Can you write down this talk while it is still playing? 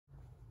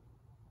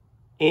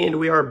And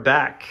we are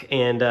back,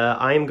 and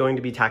I'm going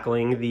to be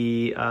tackling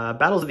the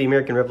Battles of the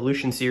American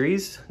Revolution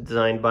series,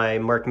 designed by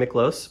Mark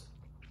Miklos.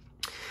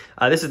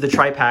 This is the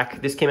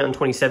tri-pack. This came out in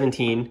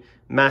 2017,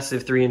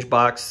 massive 3-inch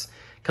box.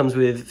 Comes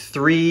with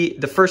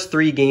the first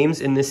three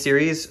games in this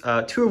series,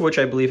 two of which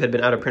I believe had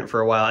been out of print for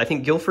a while. I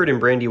think Guilford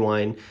and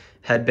Brandywine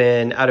had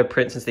been out of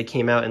print since they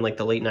came out in like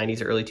the late 90s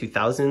or early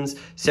 2000s.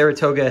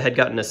 Saratoga had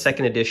gotten a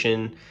second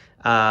edition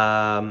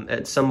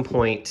at some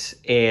point,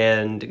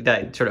 and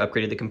that sort of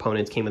upgraded the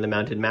components, came with a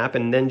mounted map,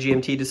 and then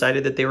GMT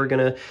decided that they were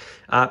going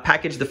to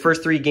package the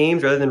first three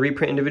games rather than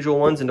reprint individual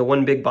ones into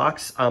one big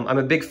box. I'm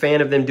a big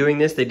fan of them doing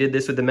this. They did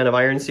this with the Men of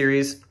Iron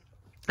series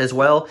as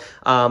well,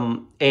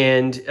 and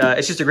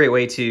it's just a great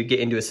way to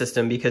get into a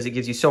system because it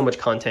gives you so much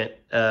content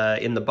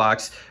in the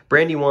box.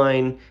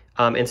 Brandywine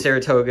and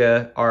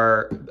Saratoga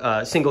are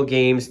single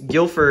games.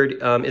 Guilford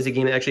is a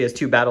game that actually has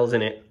two battles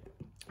in it.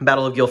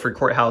 Battle of Guilford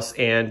Courthouse,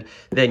 and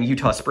then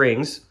Eutaw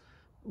Springs,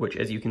 which,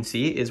 as you can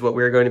see, is what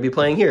we're going to be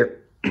playing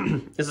here.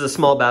 This is a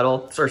small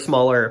battle, sort of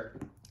smaller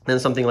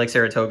than something like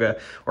Saratoga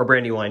or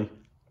Brandywine.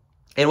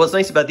 And what's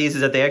nice about these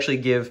is that they actually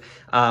give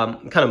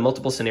kind of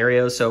multiple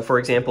scenarios. So, for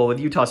example, with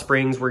Eutaw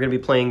Springs, we're going to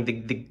be playing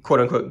the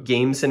quote-unquote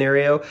game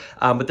scenario,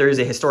 but there is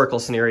a historical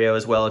scenario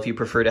as well if you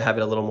prefer to have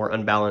it a little more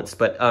unbalanced.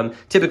 But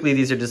typically,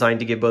 these are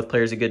designed to give both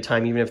players a good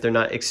time, even if they're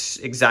not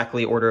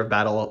exactly order of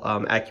battle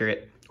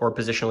accurate or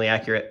positionally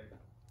accurate.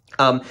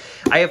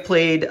 I have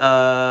played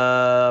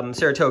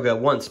Saratoga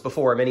once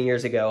before, many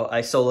years ago.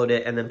 I soloed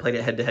it and then played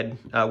it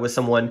head-to-head with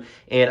someone,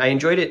 and I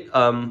enjoyed it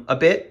a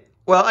bit.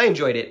 Well, I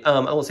enjoyed it. I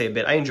won't say a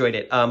bit. I enjoyed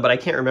it, but I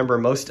can't remember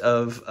most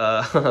of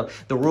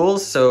the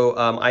rules, so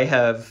I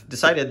have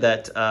decided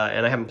that,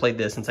 and I haven't played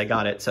this since I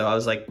got it, so I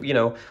was like, you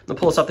know, I'm going to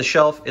pull this off the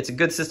shelf. It's a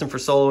good system for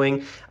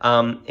soloing,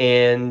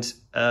 and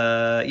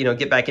you know,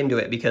 get back into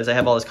it because I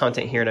have all this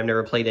content here and I've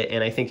never played it,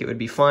 and I think it would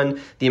be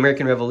fun. The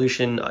American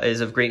Revolution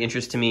is of great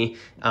interest to me.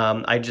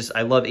 I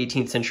love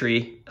 18th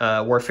century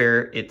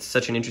warfare. It's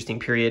such an interesting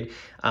period,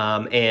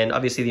 and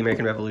obviously the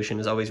American Revolution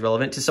is always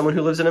relevant to someone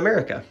who lives in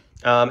America,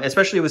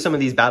 especially with some of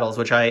these battles,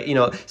 which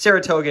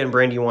Saratoga and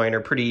Brandywine are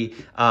pretty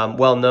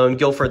well known.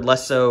 Guilford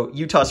less so.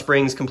 Eutaw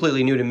Springs,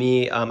 completely new to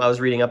me. I was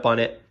reading up on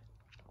it.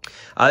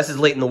 This is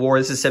late in the war.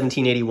 This is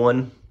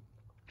 1781.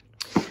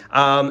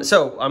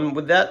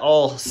 With that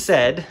all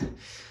said,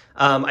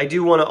 I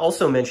do want to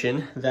also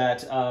mention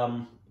that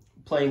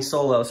playing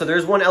solo. So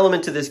there's one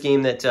element to this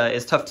game that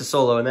is tough to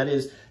solo, and that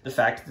is the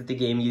fact that the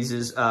game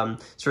uses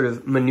sort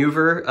of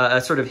maneuver,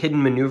 a sort of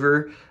hidden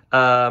maneuver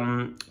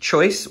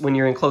choice when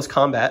you're in close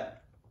combat.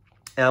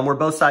 Where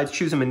both sides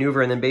choose a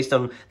maneuver, and then based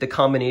on the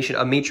combination,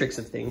 a matrix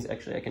of things,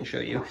 actually I can show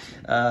you,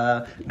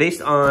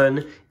 based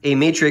on a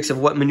matrix of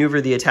what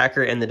maneuver the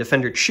attacker and the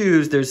defender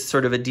choose, there's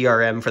sort of a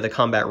DRM for the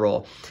combat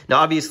roll.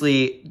 Now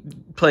obviously,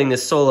 playing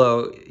this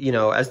solo, you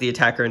know, as the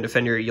attacker and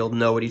defender, you'll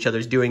know what each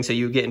other's doing, so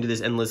you get into this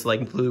endless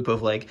like loop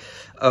of like,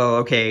 oh,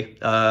 okay,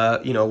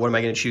 you know, what am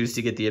I going to choose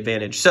to get the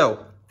advantage?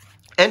 So,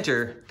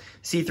 enter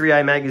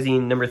C3I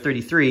Magazine number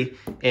 33,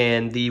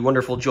 and the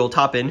wonderful Joel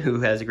Toppin,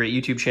 who has a great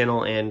YouTube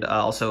channel and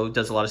also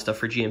does a lot of stuff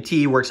for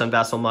GMT, works on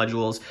Vassal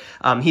modules.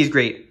 He's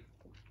great.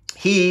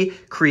 He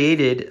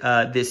created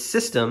this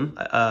system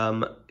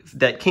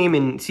that came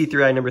in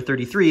C3I number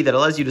 33 that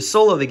allows you to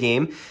solo the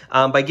game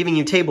by giving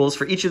you tables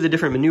for each of the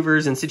different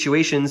maneuvers and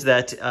situations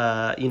that,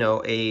 you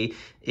know, the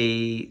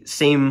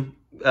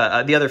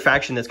other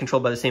faction that's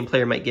controlled by the same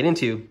player might get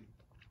into.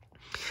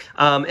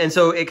 And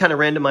so it kind of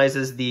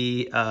randomizes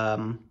the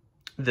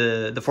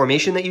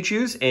formation that you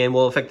choose and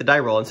will affect the die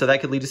roll. And so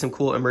that could lead to some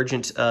cool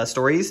emergent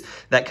stories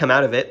that come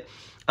out of it.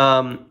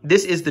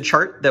 This is the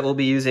chart that we'll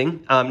be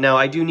using. Now,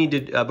 I do need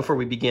to, before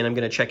we begin, I'm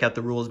going to check out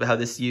the rules about how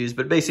this is used.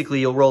 But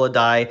basically, you'll roll a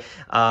die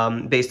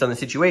based on the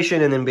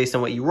situation, and then based on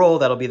what you roll,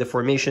 that'll be the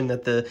formation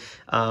that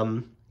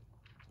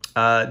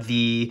I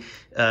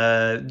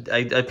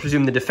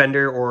presume the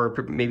defender or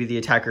maybe the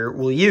attacker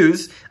will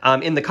use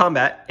in the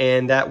combat,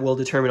 and that will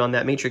determine on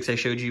that matrix I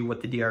showed you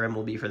what the DRM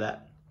will be for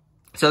that.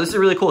 So this is a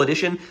really cool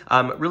addition.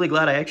 I'm really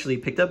glad I actually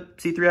picked up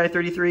C3I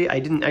 33.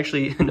 I didn't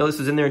actually know this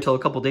was in there until a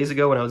couple days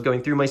ago when I was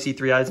going through my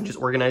C3Is and just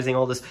organizing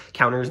all this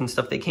counters and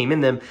stuff that came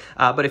in them.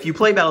 But if you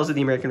play Battles of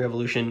the American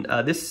Revolution,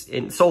 this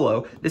in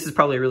solo, this is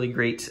probably a really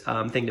great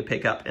thing to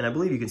pick up. And I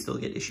believe you can still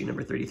get issue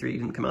number 33. It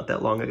didn't come out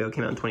that long ago. It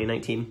came out in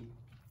 2019.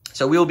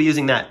 So we will be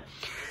using that.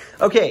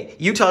 Okay,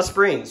 Eutaw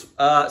Springs.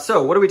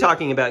 So what are we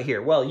talking about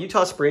here? Well,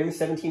 Eutaw Springs,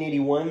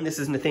 1781. This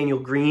is Nathaniel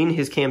Greene,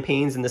 his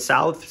campaigns in the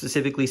South,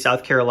 specifically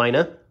South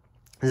Carolina.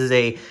 This is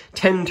a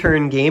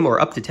 10-turn game, or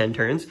up to 10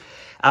 turns.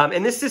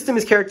 And this system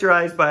is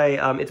characterized by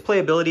its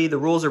playability. The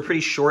rules are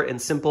pretty short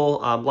and simple.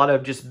 A lot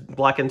of just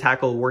block and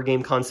tackle war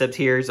game concepts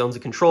here. Zones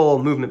of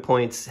control, movement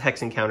points,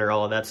 hex and counter,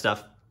 all of that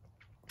stuff.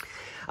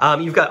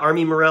 You've got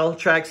army morale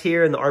tracks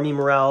here, and the army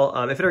morale,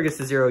 if it ever gets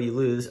to 0, you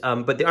lose.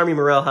 But the army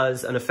morale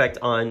has an effect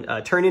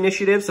on turn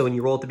initiative. So when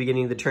you roll at the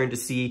beginning of the turn to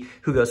see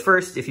who goes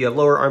first, if you have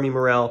lower army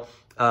morale,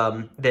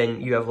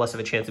 then you have less of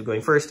a chance of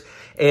going first.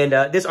 And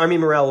this army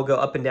morale will go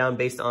up and down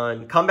based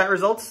on combat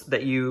results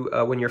that you,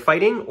 when you're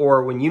fighting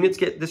or when units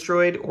get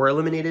destroyed or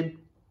eliminated.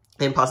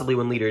 and possibly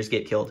when leaders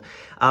get killed.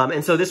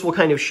 And so this will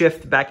kind of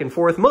shift back and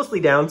forth, mostly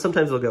down.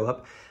 Sometimes it'll go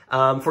up.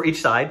 For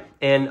each side.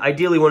 And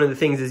ideally, one of the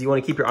things is you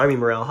want to keep your army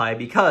morale high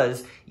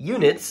because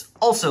units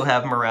also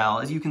have morale.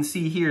 As you can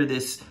see here,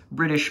 this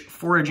British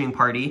foraging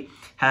party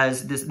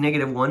has this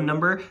 -1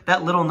 number.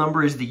 That little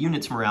number is the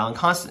unit's morale.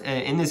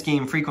 And in this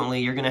game, frequently,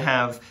 you're going to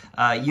have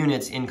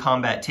units in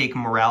combat take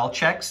morale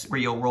checks where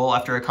you'll roll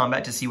after a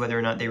combat to see whether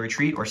or not they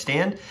retreat or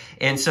stand.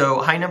 And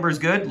so high number is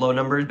good, low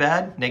number is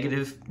bad,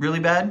 negative really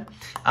bad.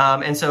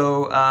 And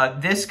so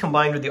this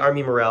combined with the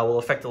army morale will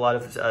affect a lot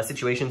of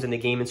situations in the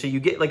game. And so you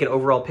get like an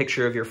overall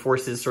picture of your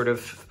forces' sort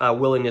of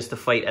willingness to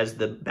fight as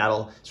the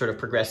battle sort of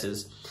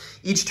progresses.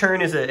 Each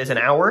turn is an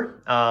hour,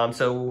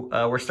 so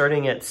we're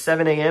starting at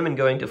 7 a.m. and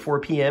going to 4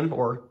 p.m.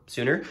 or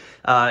sooner.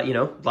 You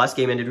know, last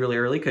game ended really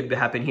early, could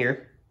happen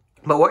here.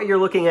 But what you're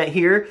looking at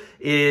here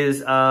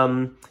is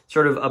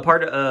sort of a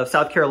part of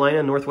South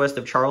Carolina, northwest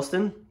of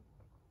Charleston.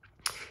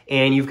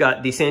 And you've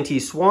got the Santee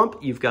Swamp,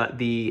 you've got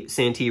the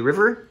Santee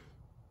River,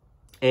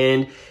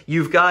 and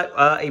you've got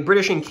a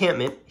British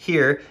encampment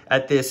here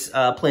at this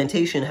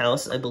plantation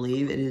house, I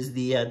believe. It is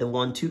the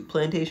Wantoot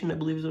Plantation, I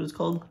believe is what it's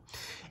called.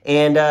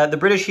 And the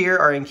British here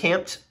are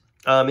encamped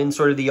in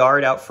sort of the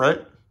yard out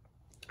front.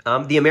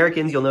 The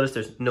Americans, you'll notice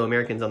there's no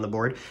Americans on the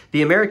board.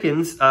 The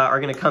Americans are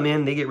going to come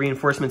in, they get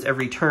reinforcements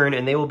every turn,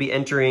 and they will be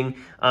entering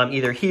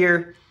either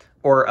here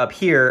or up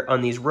here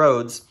on these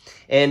roads.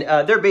 And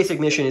their basic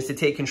mission is to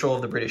take control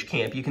of the British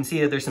camp. You can see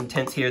that there's some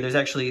tents here. There's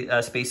actually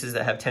spaces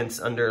that have tents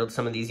under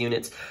some of these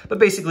units. But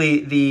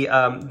basically,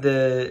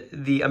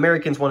 the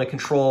Americans want to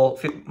control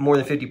more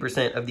than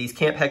 50% of these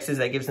camp hexes.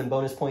 That gives them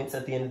bonus points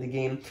at the end of the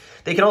game.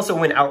 They can also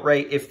win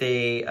outright if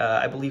they,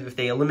 I believe, if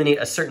they eliminate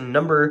a certain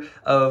number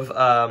of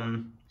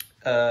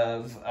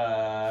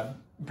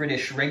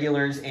British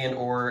regulars and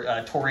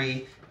or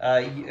Tory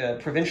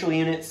provincial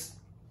units.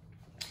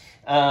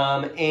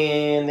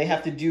 And they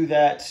have to do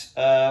that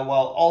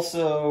while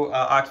also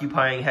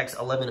occupying hex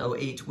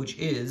 1108, which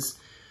is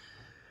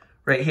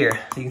right here.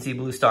 So you can see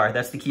blue star.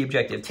 That's the key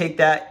objective. Take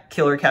that,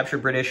 kill or capture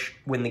British,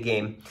 win the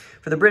game.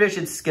 For the British,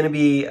 it's going to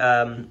be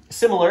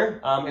similar.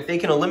 If they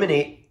can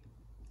eliminate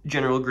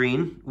General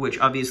Green, which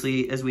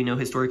obviously, as we know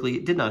historically,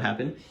 did not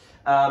happen,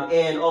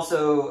 and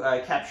also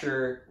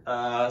capture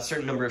a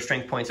certain number of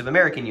strength points of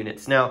American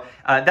units. Now,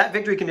 that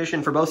victory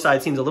condition for both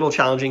sides seems a little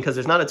challenging because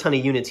there's not a ton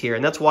of units here,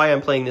 and that's why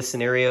I'm playing this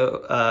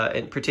scenario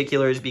in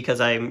particular, is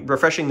because I'm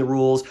refreshing the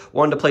rules,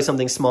 wanted to play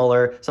something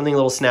smaller, something a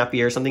little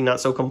snappier, something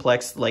not so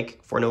complex like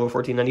Fornova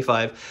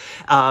 1495,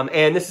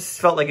 and this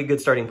felt like a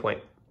good starting point.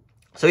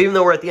 So even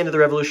though we're at the end of the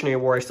Revolutionary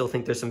War, I still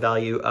think there's some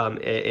value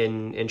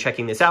in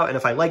checking this out. And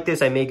if I like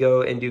this, I may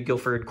go and do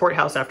Guilford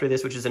Courthouse after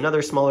this, which is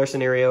another smaller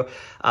scenario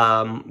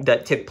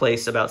that took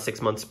place about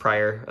 6 months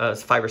prior,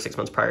 5 or 6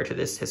 months prior to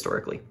this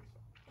historically.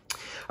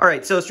 All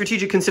right, so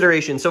strategic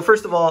considerations. So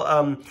first of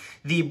all,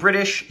 the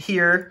British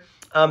here,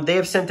 they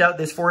have sent out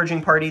this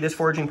foraging party. This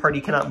foraging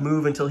party cannot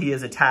move until he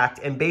is attacked.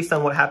 And based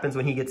on what happens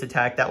when he gets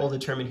attacked, that will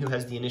determine who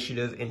has the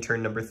initiative in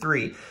turn number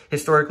 3.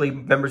 Historically,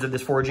 members of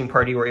this foraging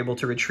party were able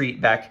to retreat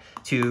back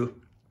to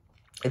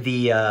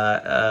the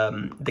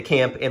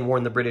camp and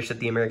warn the British that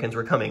the Americans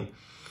were coming.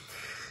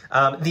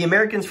 The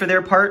Americans, for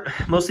their part,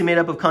 mostly made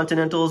up of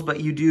Continentals,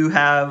 but you do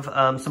have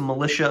some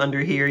militia under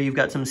here. You've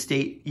got some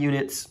state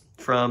units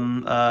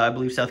from, I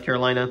believe, South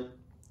Carolina.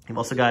 You've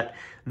also got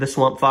the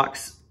Swamp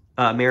Fox,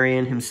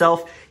 Marion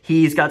himself.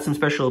 He's got some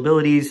special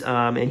abilities,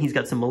 and he's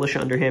got some militia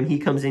under him. He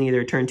comes in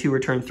either turn 2 or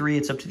turn 3.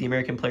 It's up to the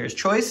American player's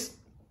choice.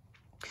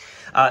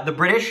 The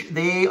British,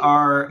 they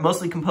are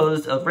mostly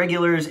composed of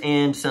regulars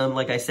and some,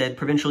 like I said,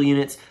 provincial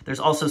units. There's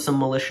also some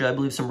militia, I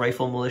believe some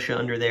rifle militia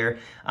under there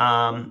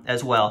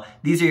as well.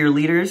 These are your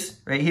leaders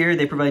right here.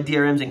 They provide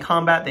DRMs in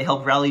combat. They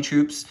help rally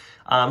troops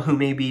who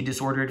may be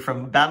disordered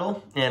from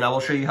battle, and I will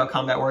show you how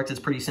combat works. It's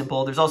pretty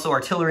simple. There's also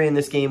artillery in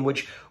this game,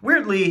 which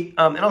weirdly,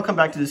 and I'll come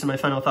back to this in my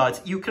final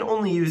thoughts, you can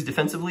only use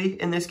defensively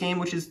in this game,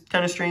 which is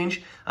kind of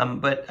strange,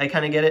 but I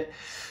kind of get it.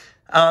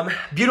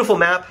 Beautiful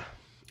map,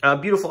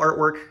 beautiful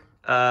artwork.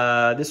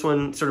 This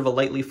one, sort of a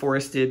lightly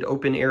forested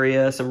open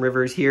area, some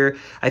rivers here.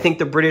 I think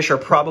the British are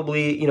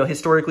probably, you know,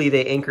 historically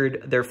they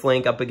anchored their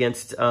flank up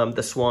against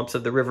the swamps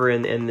of the river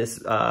and this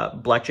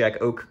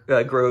blackjack oak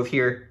grove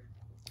here.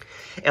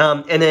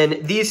 And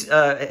then these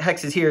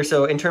hexes here,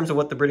 so in terms of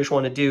what the British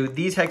want to do,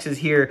 these hexes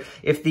here,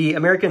 if the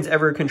Americans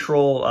ever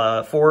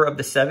control 4 of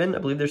the 7, I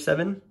believe there's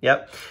 7,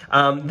 yep,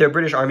 their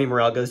British army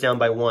morale goes down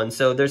by 1.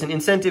 So there's an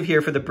incentive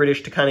here for the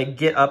British to kind of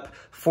get up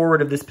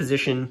forward of this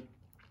position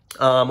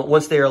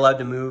once they are allowed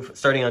to move,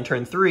 starting on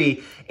turn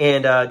 3,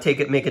 and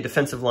make a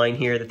defensive line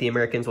here that the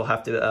Americans will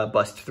have to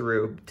bust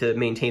through to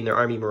maintain their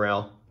army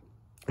morale.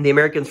 The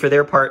Americans, for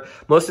their part,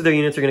 most of their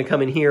units are going to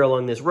come in here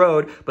along this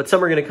road, but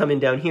some are going to come in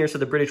down here, so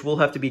the British will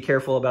have to be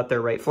careful about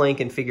their right flank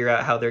and figure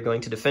out how they're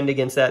going to defend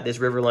against that. This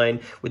river line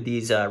with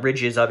these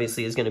ridges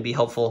obviously is going to be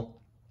helpful,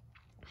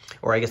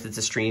 or I guess it's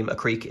a stream, a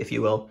creek, if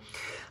you will.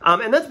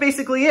 And that's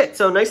basically it.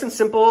 So nice and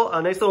simple,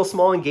 a nice little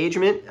small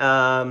engagement.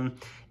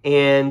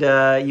 And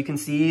you can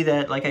see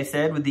that, like I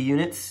said, with the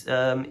units,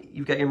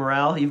 you've got your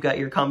morale, you've got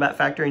your combat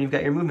factor, and you've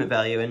got your movement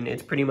value. And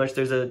it's pretty much,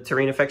 there's a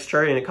terrain effects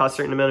chart, and it costs a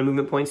certain amount of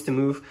movement points to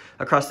move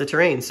across the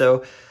terrain.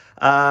 So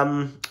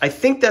I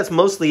think that's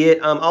mostly it.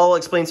 I'll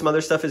explain some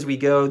other stuff as we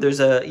go. There's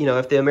a, you know,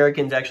 if the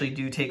Americans actually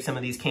do take some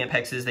of these camp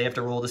hexes, they have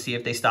to roll to see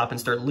if they stop and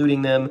start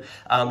looting them,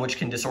 which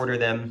can disorder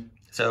them.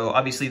 So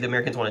obviously the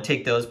Americans want to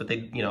take those, but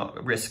they, you know,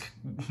 risk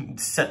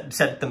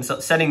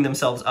setting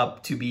themselves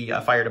up to be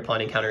fired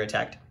upon and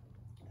counterattacked.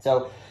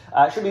 So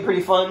it should be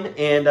pretty fun,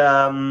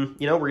 and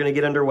you know, we're gonna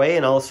get underway,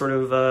 and I'll sort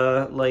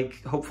of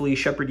like hopefully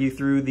shepherd you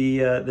through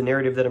the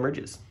narrative that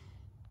emerges.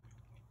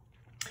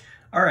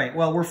 All right,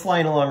 well, we're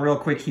flying along real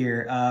quick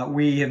here.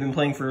 We have been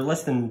playing for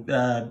less than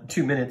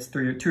 2 minutes,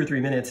 2 or 3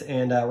 minutes,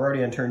 and we're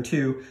already on turn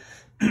 2.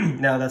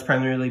 Now that's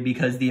primarily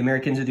because the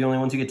Americans are the only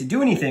ones who get to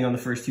do anything on the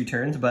first 2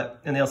 turns,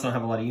 and they also don't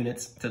have a lot of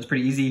units, so it's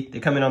pretty easy.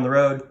 They come in on the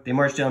road, they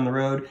march down the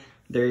road,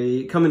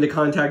 they come into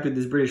contact with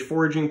this British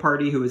foraging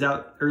party who is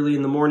out early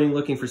in the morning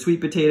looking for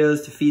sweet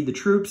potatoes to feed the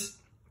troops.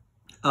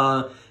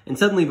 And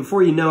suddenly,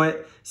 before you know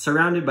it,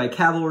 surrounded by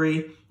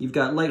cavalry, you've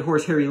got Light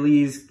Horse Harry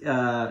Lee's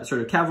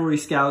sort of cavalry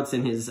scouts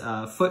and his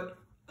foot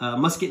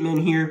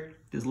musketmen here,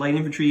 his light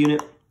infantry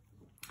unit.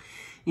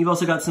 You've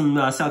also got some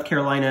South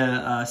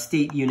Carolina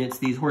state units,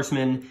 these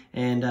horsemen,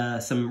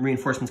 and some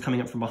reinforcements coming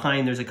up from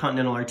behind. There's a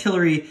Continental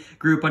Artillery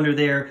group under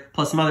there,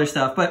 plus some other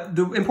stuff. But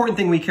the important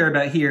thing we care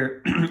about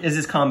here is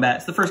this combat.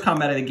 It's the first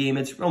combat of the game.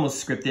 It's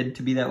almost scripted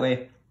to be that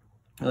way.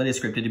 Well, it is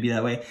scripted to be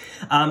that way.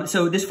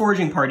 So this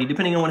foraging party,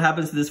 depending on what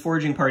happens to this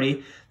foraging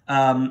party,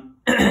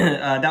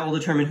 that will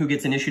determine who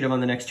gets initiative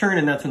on the next turn,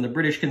 and that's when the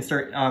British can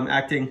start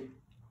acting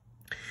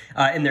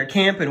in their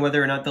camp and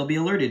whether or not they'll be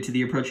alerted to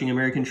the approaching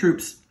American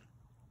troops.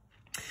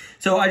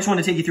 So I just want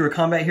to take you through a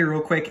combat here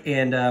real quick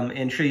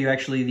and show you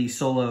actually the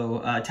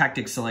solo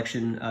tactics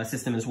selection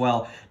system as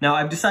well. Now,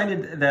 I've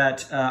decided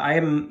that I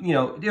am, you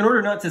know, in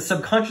order not to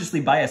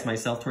subconsciously bias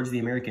myself towards the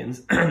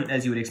Americans,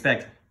 as you would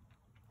expect,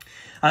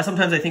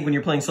 sometimes I think when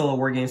you're playing solo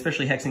war games,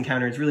 especially Hex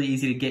Encounter, it's really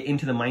easy to get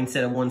into the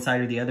mindset of one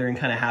side or the other and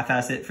kind of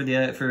half-ass it for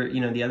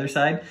you know, the other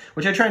side,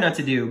 which I try not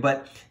to do.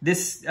 But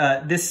this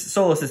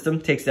solo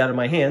system takes it out of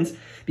my hands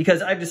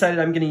because I've decided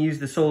I'm going to use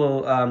the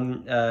solo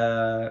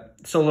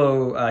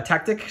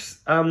tactics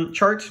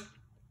chart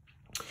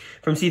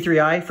from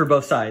C3I for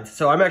both sides.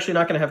 So I'm actually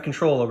not going to have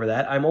control over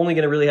that. I'm only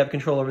going to really have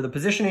control over the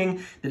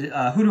positioning, who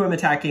do I'm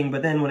attacking,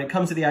 but then when it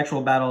comes to the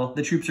actual battle,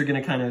 the troops are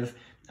going to kind of,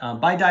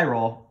 by die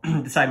roll,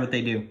 decide what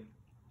they do.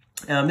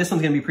 This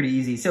one's going to be pretty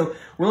easy. So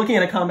we're looking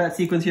at a combat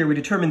sequence here. We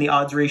determine the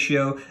odds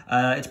ratio.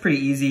 It's pretty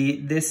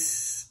easy.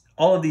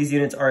 All of these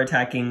units are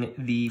attacking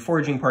the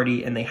foraging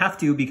party, and they have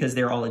to because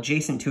they're all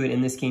adjacent to it.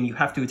 In this game, you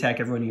have to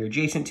attack everyone you're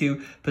adjacent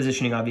to.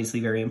 Positioning,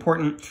 obviously, very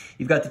important.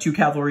 You've got the 2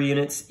 cavalry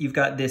units. You've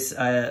got this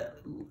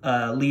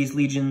Lee's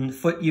Legion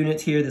foot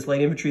units here, this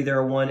light infantry, there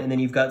are 1, and then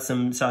you've got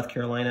some South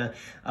Carolina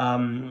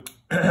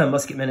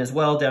musketmen as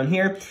well down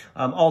here.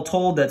 All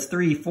told, that's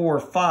 3, 4,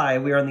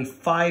 5. We are on the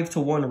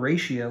 5-to-1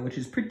 ratio, which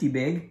is pretty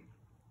big.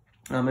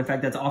 In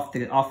fact, that's off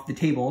the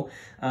table.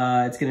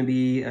 It's going to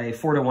be a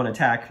 4-to-1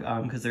 attack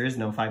because there is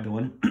no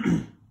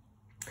 5-to-1.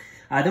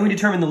 Then we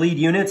determine the lead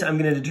units. I'm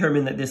going to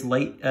determine that this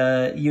light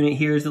unit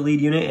here is the lead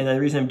unit, and the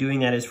reason I'm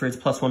doing that is for its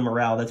 +1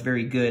 morale. That's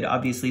very good.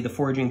 Obviously, the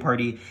foraging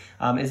party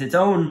is its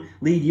own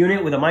lead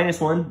unit with a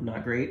 -1.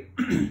 Not great.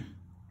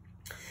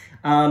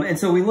 And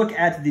so we look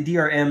at the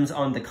DRMs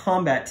on the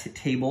combat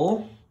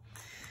table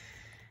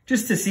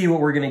just to see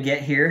what we're going to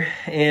get here.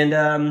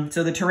 And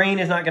so the terrain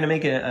is not going to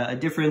make a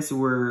difference.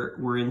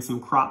 We're in some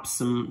crops,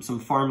 some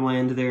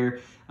farmland there.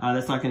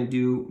 That's not going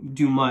to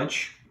do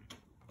much.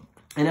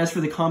 And as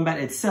for the combat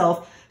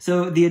itself,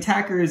 so the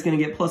attacker is going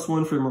to get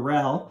 +1 for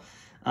morale.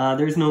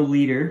 There's no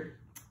leader.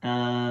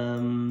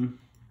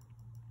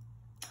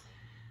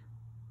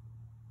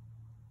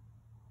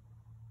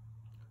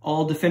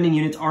 All defending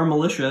units are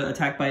militia,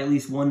 attacked by at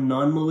least 1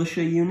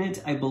 non-militia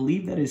unit. I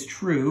believe that is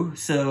true,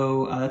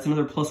 so that's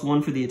another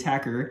 +1 for the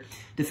attacker.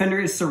 Defender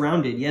is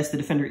surrounded. Yes, the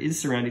defender is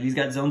surrounded. He's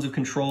got zones of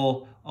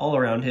control all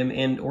around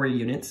him or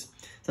units.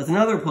 So that's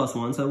another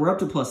 +1, so we're up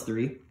to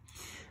 +3.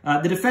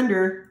 The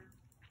defender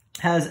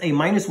has a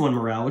 -1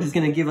 morale, which is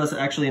going to give us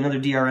actually another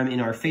DRM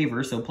in our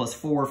favor, so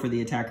 +4 for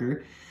the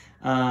attacker.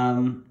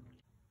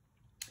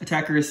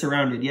 Attacker is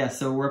surrounded, yes,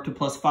 so we're up to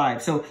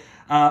 +5. So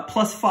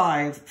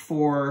 +5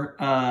 for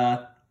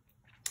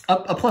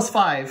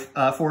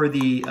 +5 for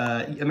the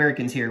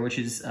Americans here, which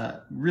is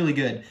really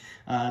good.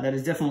 That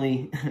is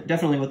definitely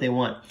what they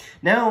want.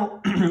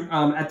 Now,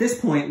 at this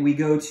point, we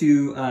go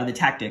to the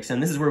tactics,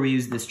 and this is where we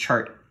use this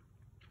chart.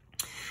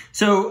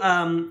 So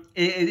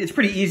it's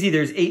pretty easy.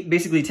 There's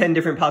basically 10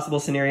 different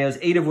possible scenarios,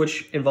 8 of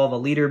which involve a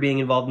leader being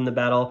involved in the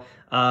battle,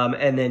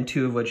 and then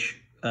 2 of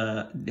which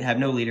have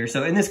no leader.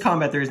 So in this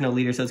combat, there is no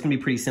leader, so it's going to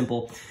be pretty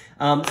simple.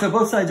 So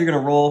both sides are going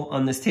to roll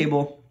on this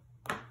table.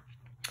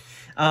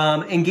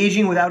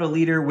 Engaging without a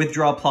leader,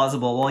 withdraw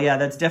plausible. Well, yeah,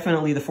 that's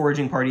definitely the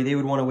foraging party. They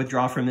would want to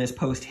withdraw from this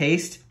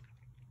post-haste.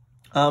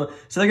 So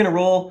they're going to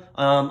roll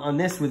on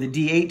this with a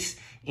D8.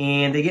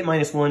 And they get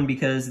 -1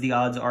 because the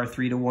odds are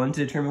 3 to 1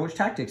 to determine which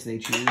tactics they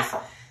choose.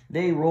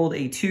 They rolled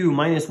a 2,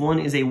 -1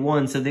 is a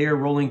 1, so they are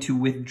rolling to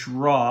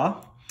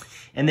withdraw.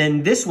 And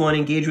then this one,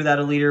 engage without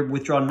a leader,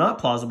 withdraw not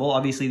plausible.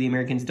 Obviously, the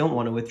Americans don't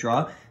want to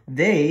withdraw.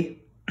 They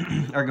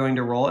are going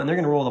to roll, and they're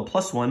going to roll a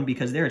 +1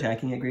 because they're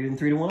attacking at greater than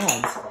 3 to 1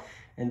 odds.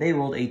 And they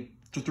rolled a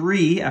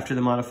 3 after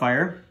the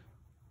modifier.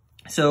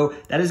 So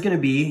that is going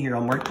to be, here,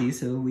 I'll mark these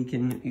so we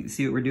can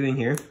see what we're doing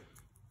here.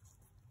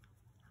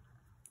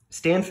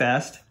 Stand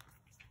fast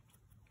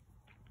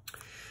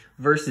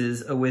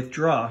versus a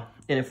withdraw.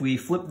 And if we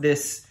flip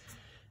this,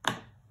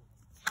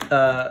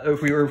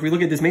 if we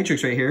look at this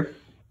matrix right here,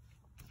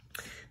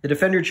 the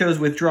defender chose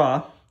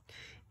withdraw,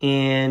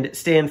 and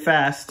stand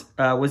fast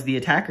was the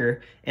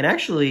attacker. And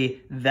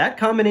actually, that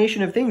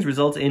combination of things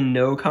results in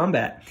no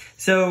combat.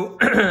 So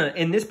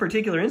in this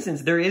particular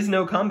instance, there is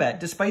no combat.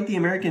 Despite the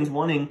Americans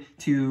wanting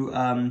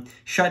to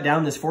shut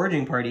down this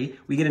foraging party,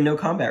 we get a no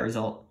combat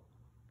result.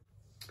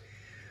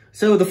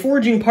 So the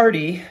foraging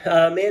party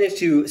managed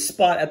to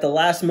spot at the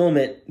last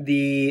moment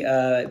the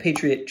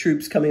Patriot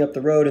troops coming up the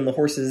road and the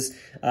horses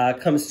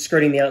come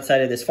skirting the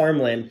outside of this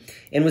farmland,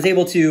 and was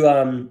able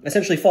to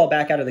essentially fall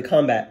back out of the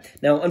combat.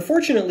 Now,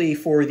 unfortunately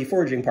for the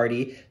foraging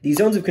party, the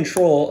zones of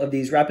control of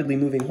these rapidly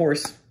moving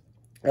horse,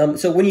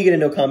 so when you get a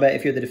no combat,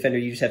 if you're the defender,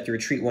 you just have to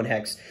retreat 1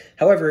 hex.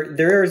 However,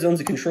 there are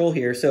zones of control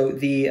here, so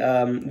the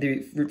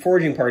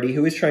foraging party,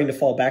 who is trying to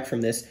fall back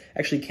from this,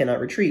 actually cannot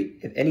retreat.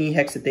 If any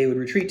hex that they would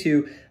retreat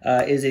to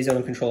is a zone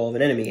of control of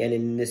an enemy, and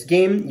in this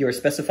game, you are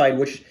specified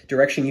which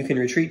direction you can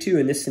retreat to.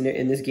 In this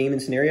game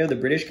and scenario, the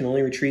British can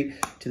only retreat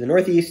to the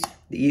northeast,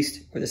 the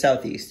east, or the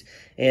southeast.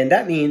 And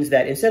that means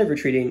that instead of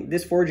retreating,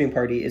 this foraging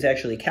party is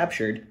actually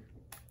captured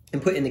and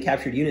put in the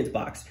captured units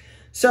box.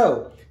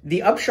 So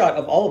the upshot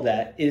of all of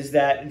that is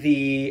that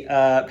the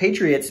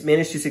Patriots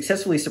managed to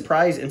successfully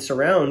surprise and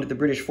surround the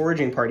British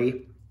foraging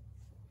party,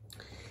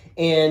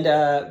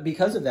 and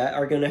because of that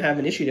are going to have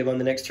initiative on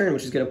the next turn,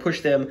 which is going to push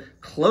them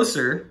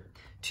closer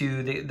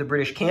to the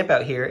British camp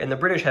out here, and the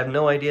British have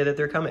no idea that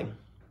they're coming.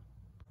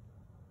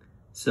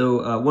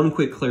 So one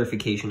quick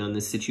clarification on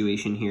this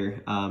situation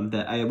here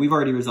that we've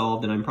already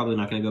resolved, and I'm probably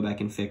not going to go back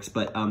and fix,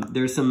 but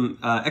there's some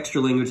extra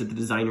language that the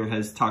designer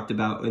has talked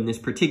about in this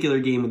particular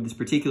game with this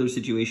particular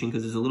situation,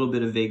 because there's a little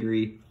bit of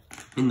vagary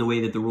in the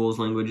way that the rules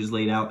language is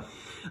laid out.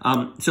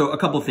 So a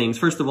couple things.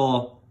 First of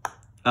all,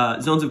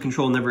 zones of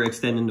control never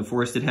extend into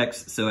forested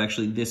hex, so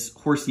actually this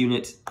horse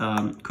unit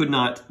could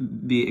not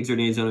be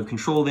exerting a zone of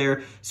control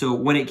there. So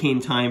when it came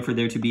time for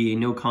there to be a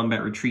no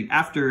combat retreat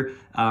after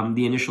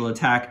the initial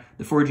attack,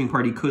 the foraging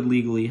party could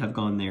legally have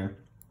gone there,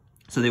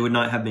 so they would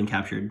not have been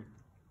captured.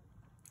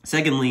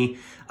 Secondly,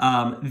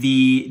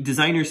 the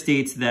designer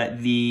states that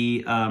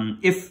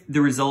if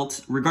the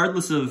result,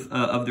 regardless of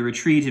the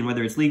retreat and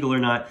whether it's legal or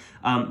not,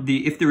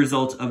 if the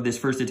result of this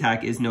first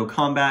attack is no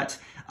combat,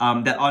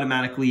 that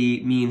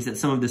automatically means that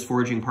some of this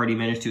foraging party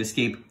managed to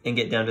escape and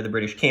get down to the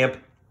British camp.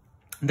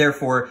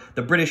 Therefore,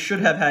 the British should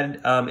have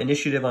had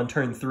initiative on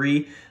turn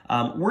 3.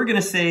 We're going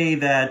to say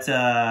that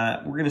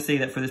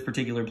for this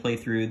particular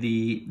playthrough,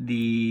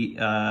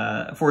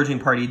 the foraging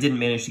party didn't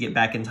manage to get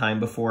back in time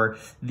before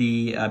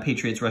the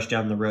Patriots rushed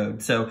down the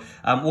road. So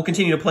we'll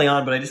continue to play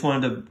on, but I just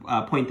wanted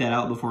to point that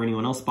out before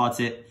anyone else spots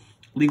it.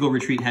 Legal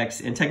retreat hex,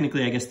 and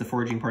technically I guess the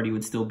foraging party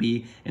would still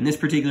be in this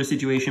particular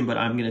situation, but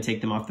I'm going to take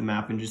them off the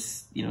map and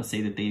just, you know,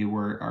 say that they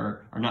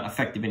are not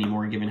effective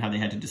anymore given how they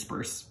had to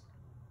disperse.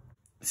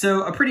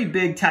 So a pretty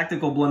big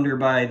tactical blunder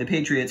by the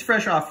Patriots,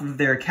 fresh off of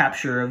their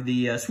capture of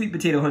the sweet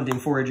potato hunting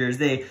foragers.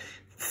 They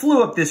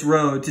flew up this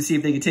road to see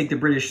if they could take the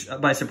British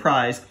by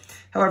surprise.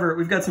 However,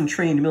 we've got some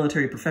trained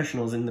military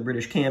professionals in the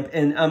British camp,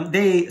 and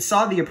they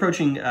saw the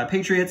approaching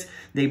Patriots.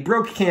 They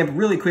broke camp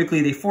really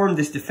quickly. They formed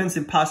this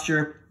defensive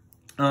posture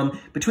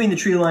between the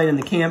tree line and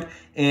the camp,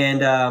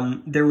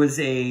 and there was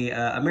a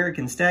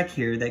American stack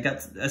here that got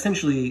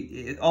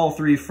essentially all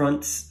 3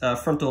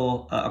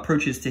 frontal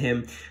approaches to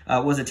him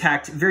was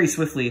attacked very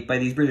swiftly by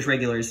these British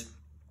regulars,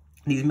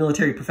 these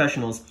military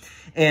professionals,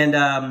 and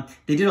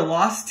they did a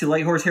loss to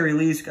Light Horse Harry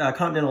Lee's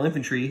Continental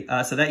Infantry,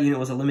 so that unit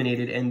was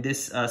eliminated, and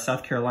this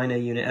South Carolina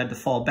unit had to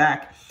fall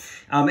back.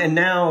 And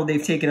now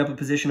they've taken up a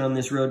position on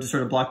this road to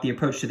sort of block the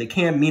approach to the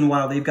camp.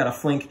 Meanwhile, they've got a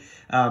flank,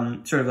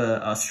 sort of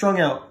a strung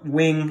out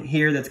wing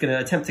here that's going to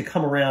attempt to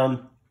come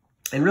around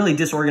and really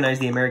disorganize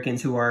the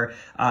Americans, who are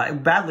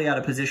badly out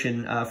of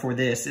position for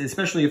this,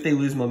 especially if they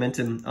lose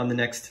momentum on the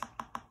next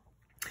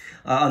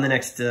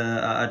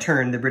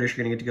turn. The British are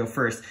going to get to go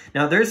first.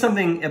 Now, there's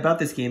something about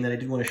this game that I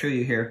did want to show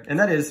you here, and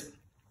that is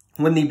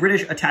when the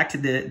British attacked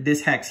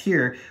this hex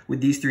here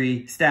with these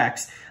 3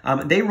 stacks,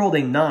 they rolled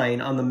a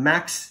 9 on the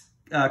max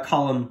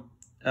column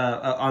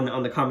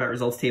on the combat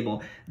results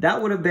table. That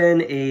would have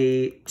been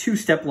a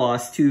 2-step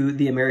loss to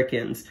the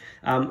Americans.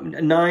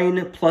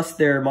 9 plus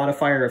their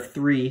modifier of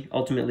 3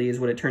 ultimately is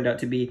what it turned out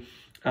to be.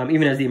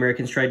 Even as the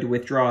Americans tried to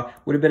withdraw,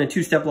 would have been a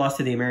 2-step loss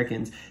to the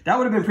Americans. That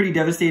would have been pretty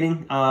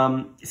devastating.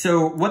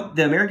 So what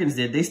the Americans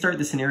did, they start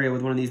the scenario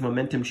with one of these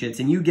momentum chits,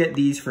 and you get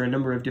these for a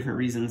number of different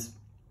reasons.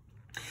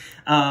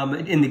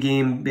 in the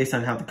game based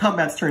on how the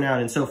combats turn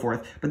out and so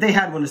forth. But they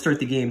had one to start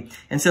the game.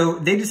 And so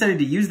they decided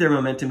to use their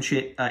momentum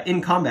shit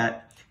in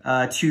combat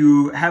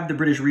to have the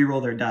British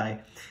re-roll their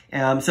die.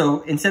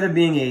 So instead of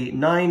being a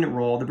 9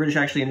 roll, the British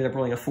actually ended up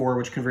rolling a 4,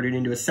 which converted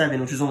into a 7,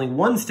 which was only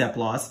 1 step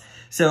loss.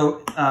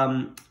 So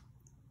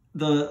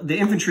the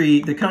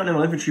infantry, the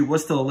Continental Infantry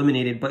was still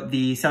eliminated, but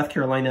the South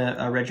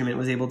Carolina regiment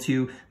was able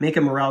to make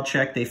a morale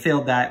check. They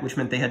failed that, which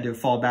meant they had to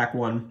fall back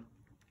 1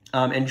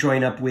 and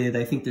join up with,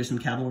 I think there's some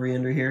cavalry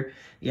under here.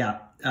 Yeah,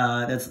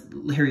 that's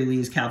Harry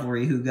Lee's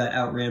cavalry who got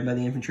outran by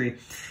the infantry.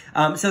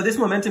 So this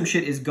momentum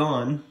shit is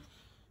gone.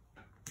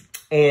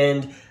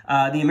 And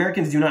the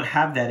Americans do not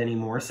have that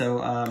anymore, so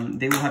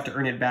they will have to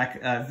earn it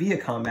back via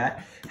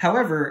combat.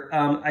 However,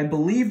 I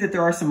believe that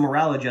there are some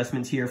morale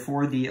adjustments here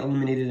for the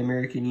eliminated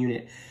American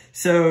unit.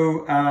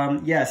 So,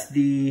 yes,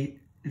 the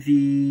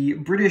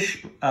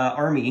British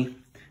Army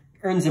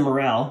earns a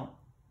morale,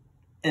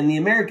 and the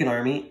American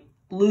Army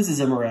loses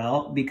a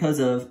morale because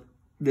of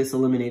this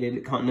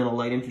eliminated Continental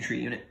Light Infantry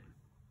unit.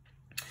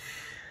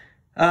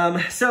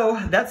 So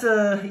that's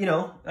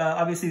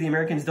obviously the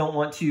Americans don't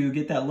want to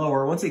get that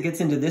lower. Once it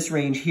gets into this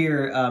range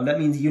here, that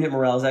means unit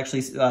morale is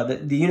actually,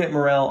 the unit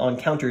morale on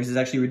counters is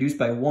actually reduced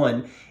by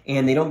 1,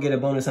 and they don't get a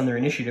bonus on their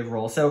initiative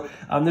roll. So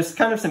there's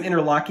kind of some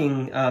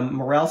interlocking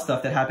morale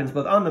stuff that happens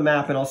both on the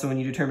map and also when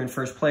you determine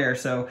first player.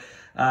 So,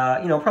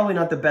 probably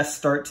not the best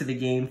start to the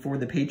game for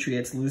the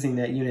Patriots, losing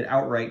that unit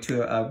outright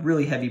to a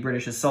really heavy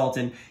British assault.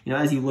 And,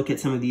 as you look at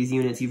some of these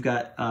units, you've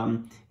got,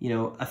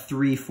 a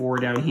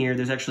 3-4 down here.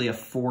 There's actually a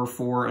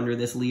 4-4 under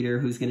this leader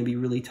who's going to be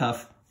really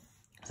tough.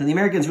 So the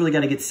Americans really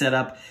got to get set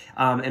up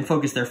and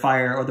focus their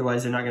fire.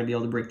 Otherwise, they're not going to be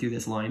able to break through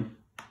this line.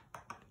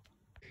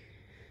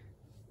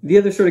 The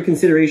other sort of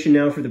consideration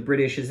now for the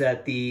British is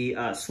that the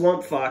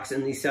Swamp Fox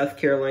and the South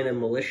Carolina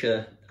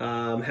militia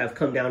have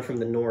come down from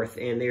the north,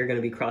 and they are going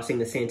to be crossing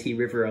the Santee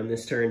River on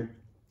this turn.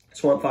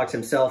 Swamp Fox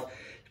himself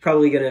is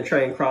probably going to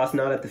try and cross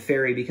not at the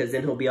ferry, because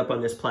then he'll be up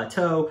on this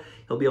plateau.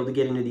 He'll be able to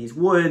get into these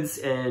woods,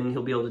 and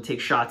he'll be able to take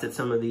shots at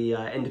some of the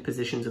end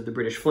positions of the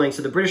British flank.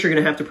 So the British are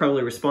going to have to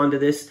probably respond to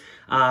this,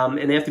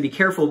 and they have to be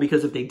careful,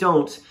 because if they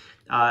don't,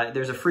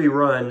 there's a free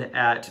run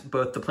at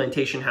both the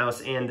Plantation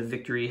House and the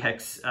Victory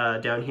Hex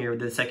down here.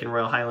 The 2nd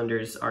Royal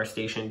Highlanders are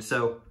stationed.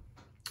 So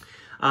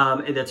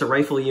and that's a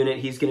rifle unit.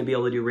 He's going to be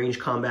able to do range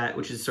combat,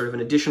 which is sort of an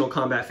additional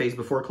combat phase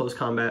before close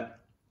combat.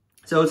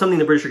 So it's something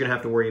the British are going to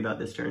have to worry about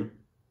this turn.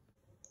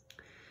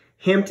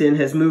 Hampton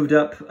has moved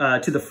up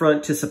to the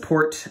front to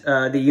support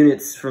the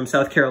units from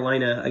South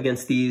Carolina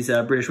against these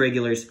British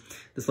regulars.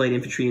 This light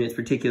infantry unit in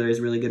particular is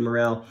really good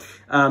morale.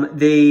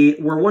 They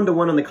were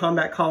 1-to-1 on the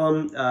combat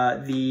column.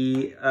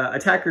 The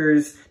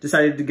attackers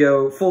decided to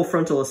go full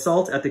frontal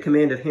assault at the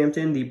command of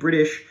Hampton. The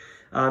British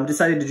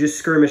decided to just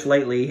skirmish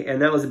lightly,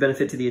 and that was a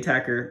benefit to the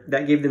attacker.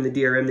 That gave them the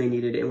DRM they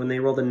needed, and when they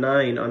rolled a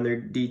 9 on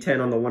their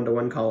D10 on the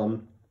 1-to-1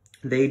 column,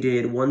 they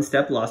did 1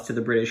 step loss to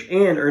the British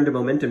and earned a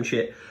momentum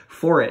shit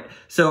for it.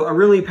 So a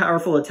really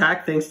powerful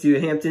attack thanks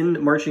to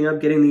Hampton marching up,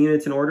 getting the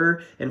units in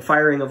order, and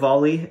firing a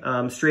volley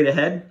straight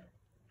ahead.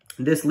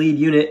 This lead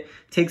unit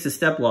takes a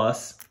step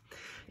loss,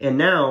 and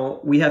now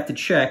we have to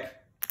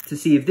check to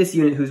see if this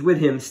unit who's with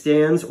him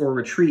stands or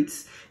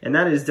retreats, and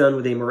that is done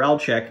with a morale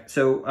check.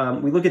 So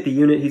we look at the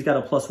unit, he's got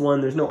a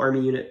 +1, there's no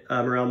army unit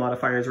morale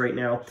modifiers right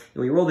now,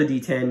 and we roll the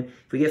D10.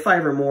 If we get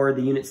 5 or more,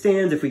 the unit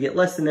stands. If we get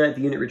less than that,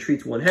 the unit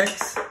retreats 1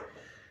 hex.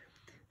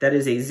 That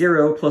is a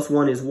 0,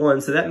 +1 is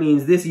 1, so that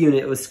means this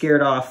unit was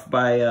scared off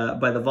by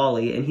the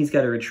volley, and he's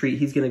got to retreat.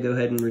 He's going to go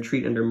ahead and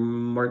retreat under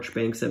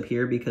Marchbanks up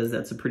here, because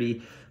that's a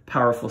pretty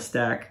powerful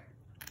stack.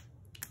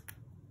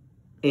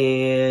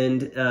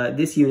 And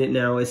this unit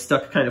now is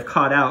stuck, kind of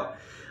caught out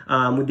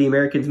with the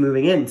Americans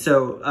moving in.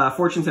 So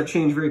fortunes have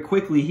changed very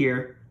quickly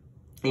here,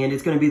 and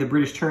it's going to be the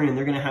British turn, and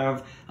they're going to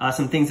have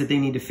some things that they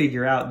need to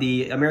figure out.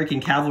 The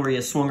American cavalry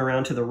has swung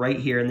around to the right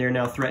here, and they're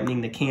now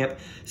threatening the camp.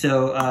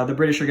 So the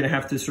British are going to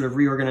have to sort of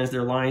reorganize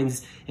their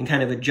lines and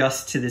kind of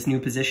adjust to this new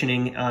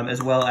positioning,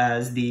 as well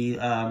as the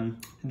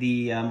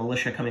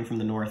militia coming from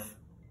the north.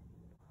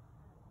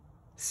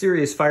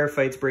 Serious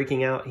firefights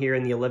breaking out here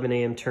in the 11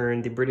 a.m.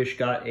 turn. The British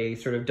got a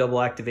sort of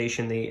double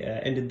activation. They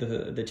ended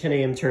the 10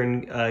 a.m.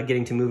 turn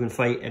getting to move and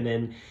fight, and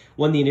then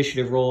won the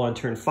initiative roll on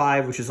turn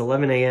 5, which is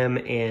 11 a.m.,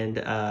 and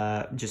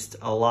just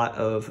a lot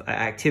of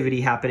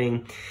activity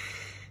happening.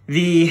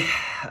 The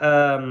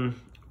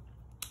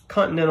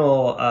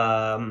Continental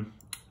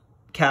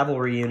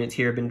cavalry units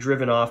here have been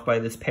driven off by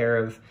this pair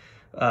of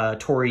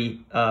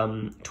Tory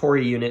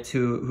units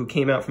who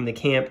came out from the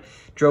camp,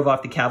 drove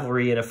off the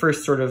cavalry in a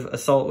first sort of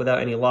assault without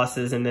any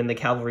losses, and then the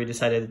cavalry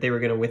decided that they were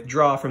going to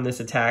withdraw from this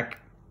attack,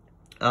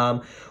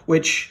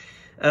 which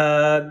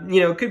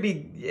could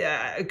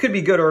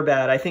be good or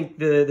bad. I think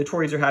the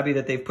Tories are happy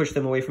that they've pushed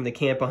them away from the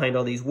camp behind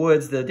all these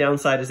woods. The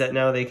downside is that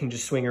now they can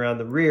just swing around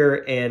the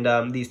rear,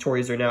 and these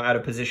Tories are now out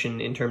of position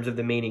in terms of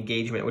the main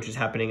engagement, which is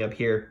happening up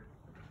here.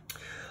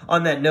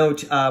 on that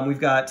note, we've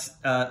got,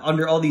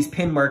 under all these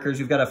pin markers,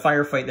 we've got a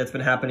firefight that's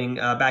been happening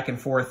back and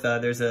forth.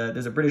 There's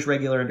a British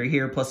regular under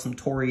here, plus some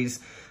Tories,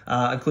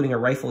 including a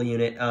rifle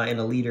unit and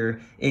a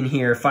leader in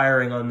here,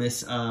 firing on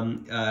this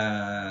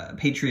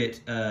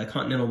Patriot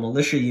Continental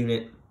Militia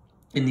unit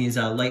in these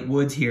light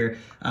woods here.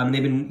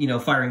 They've been,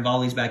 firing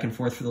volleys back and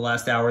forth for the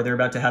last hour. They're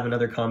about to have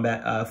another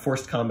combat,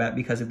 forced combat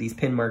because of these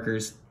pin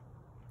markers.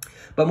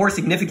 But more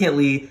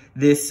significantly,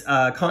 this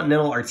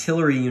Continental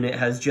artillery unit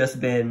has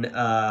just been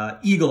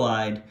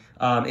eagle-eyed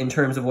in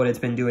terms of what it's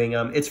been doing.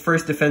 Its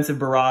first defensive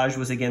barrage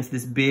was against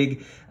this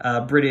big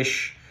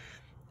British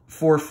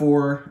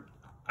 4-4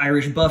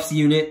 Irish Buffs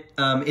unit.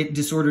 It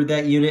disordered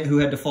that unit, who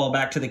had to fall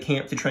back to the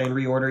camp to try and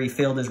reorder. He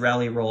failed his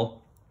rally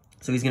roll,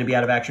 so he's going to be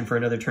out of action for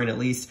another turn at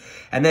least.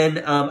 And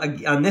then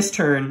on this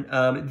turn,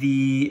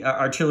 the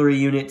artillery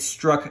unit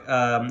struck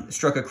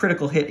a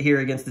critical hit here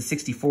against the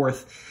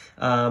 64th,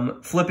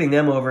 flipping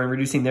them over and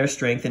reducing their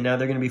strength. And now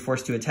they're going to be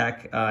forced to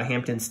attack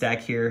Hampton's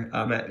stack here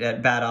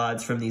at bad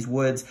odds from these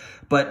woods.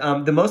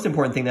 But the most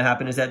important thing that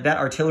happened is that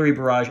artillery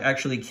barrage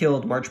actually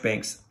killed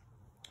Marchbanks,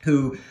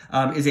 who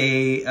is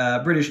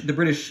the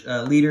British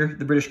leader,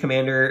 the British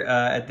commander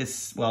at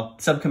this,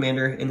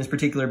 sub-commander in this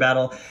particular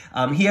battle.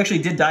 He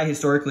actually did die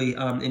historically,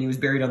 and he was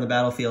buried on the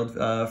battlefield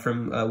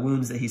from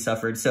wounds that he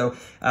suffered. So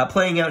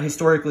playing out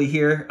historically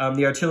here,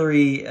 the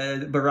artillery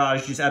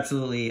barrage just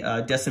absolutely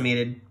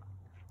decimated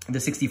the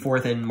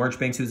 64th and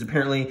Marchbanks, who's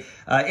apparently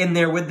in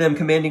there with them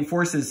commanding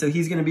forces. So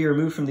he's going to be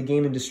removed from the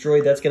game and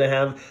destroyed. That's going to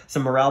have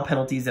some morale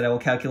penalties that I will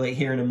calculate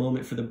here in a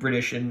moment for the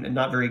British, and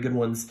not very good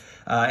ones.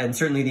 And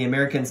certainly the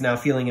Americans now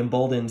feeling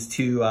emboldened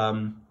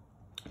to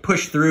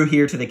push through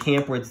here to the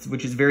camp,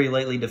 which is very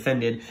lightly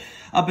defended.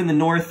 Up in the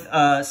north,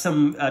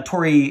 some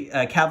Tory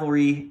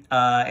cavalry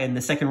and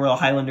the 2nd Royal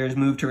Highlanders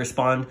moved to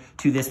respond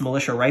to this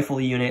militia rifle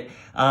unit.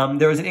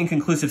 There was an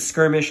inconclusive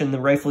skirmish, and the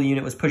rifle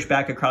unit was pushed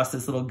back across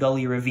this little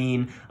gully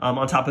ravine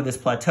on top of this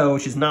plateau,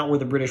 which is not where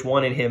the British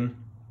wanted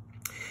him.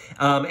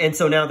 And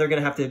so now they're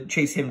going to have to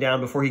chase him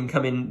down before he can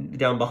come in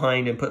down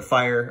behind and put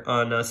fire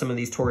on some of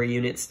these Tory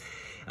units.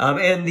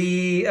 And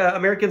the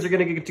Americans are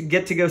going to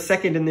get to go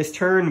second in this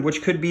turn,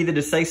 which could be the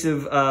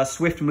decisive,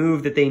 swift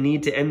move that they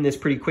need to end this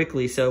pretty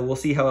quickly. So we'll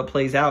see how it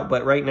plays out.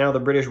 But right now, the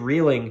British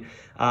reeling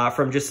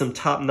from just some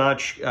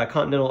top-notch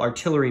Continental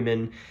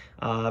artillerymen,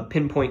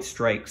 pinpoint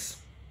strikes.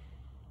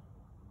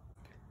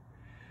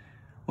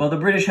 Well, the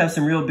British have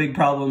some real big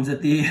problems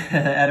at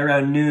at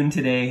around noon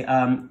today.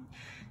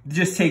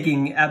 Just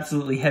taking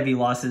absolutely heavy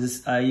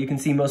losses. You can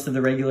see most of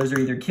the regulars are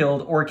either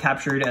killed or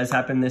captured, as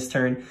happened this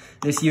turn.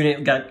 This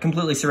unit got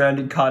completely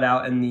surrounded, caught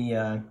out, and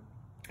the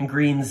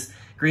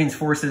Green's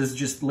forces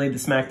just laid the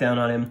smackdown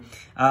on him.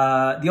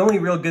 The only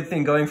real good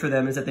thing going for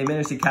them is that they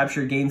managed to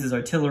capture Gaines's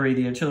artillery,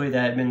 the artillery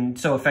that had been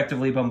so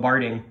effectively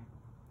bombarding.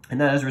 And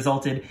that has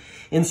resulted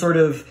in sort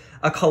of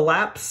a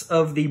collapse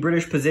of the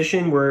British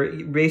position, where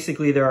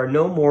basically there are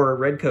no more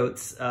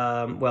redcoats,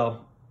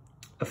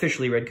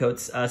 officially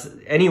redcoats,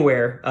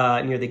 anywhere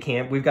near the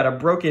camp. We've got a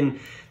broken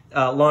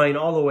line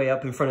all the way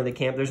up in front of the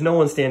camp. There's no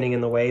one standing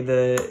in the way.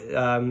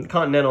 The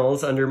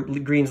Continentals, under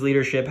Green's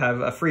leadership,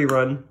 have a free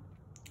run.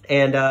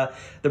 And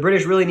the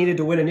British really needed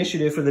to win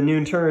initiative for the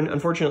noon turn.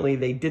 Unfortunately,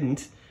 they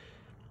didn't.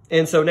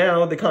 And so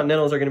now the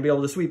Continentals are going to be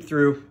able to sweep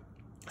through,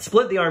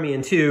 split the army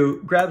in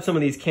two, grab some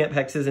of these camp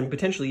hexes, and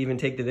potentially even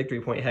take the victory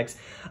point hex.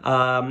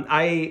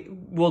 I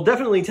will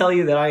definitely tell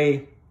you that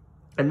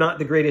I'm not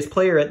the greatest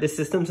player at this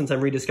system since I'm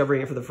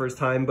rediscovering it for the first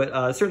time,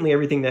 but certainly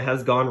everything that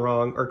has gone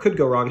wrong, or could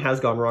go wrong, has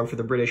gone wrong for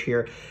the British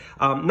here.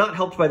 Not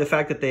helped by the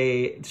fact that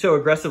they so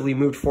aggressively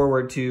moved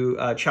forward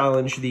to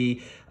challenge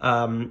the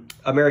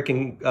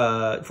American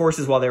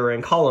forces while they were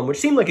in column, which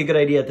seemed like a good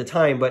idea at the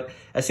time, but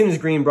as soon as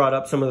Green brought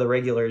up some of the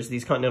regulars,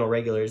 these Continental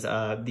regulars,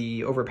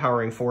 the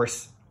overpowering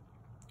force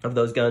of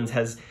those guns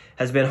has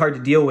been hard to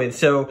deal with.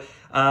 So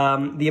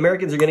the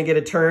Americans are going to get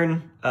a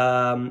turn.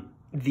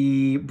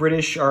 The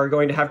British are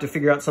going to have to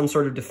figure out some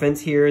sort of defense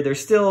here. There's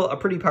still a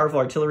pretty powerful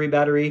artillery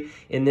battery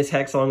in this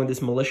hex along with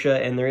this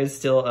militia, and there is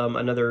still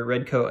another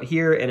redcoat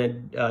here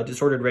and a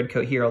disordered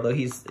redcoat here, although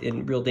he's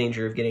in real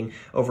danger of getting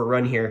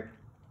overrun here.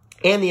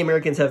 And the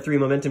Americans have 3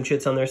 momentum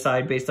chits on their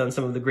side based on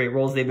some of the great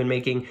rolls they've been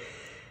making.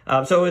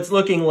 So it's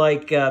looking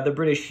like the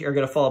British are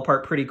going to fall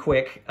apart pretty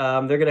quick.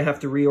 They're going to have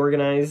to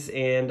reorganize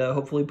and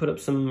hopefully put up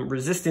some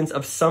resistance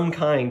of some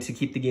kind to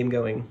keep the game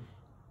going.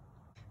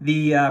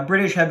 The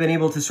British have been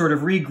able to sort of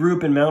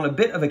regroup and mount a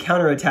bit of a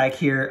counterattack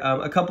here.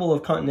 A couple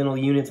of Continental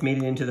units made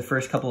it into the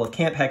first couple of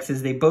camp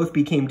hexes. They both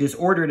became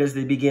disordered as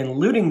they began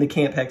looting the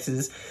camp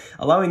hexes,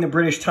 allowing the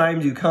British time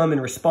to come and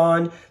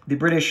respond. The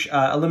British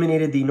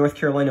eliminated the North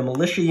Carolina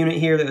militia unit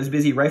here that was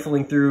busy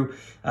rifling through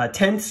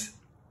tents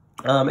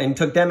and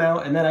took them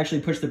out, and that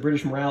actually pushed the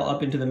British morale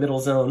up into the middle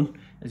zone,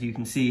 as you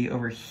can see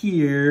over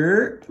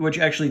here, which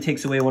actually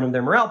takes away one of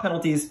their morale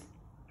penalties.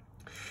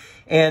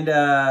 And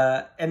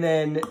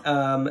then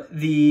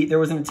there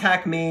was an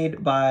attack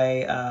made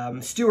by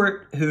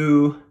Stuart,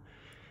 who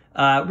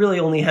really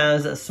only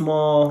has a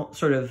small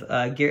sort of,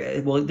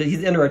 well,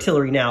 he's under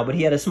artillery now, but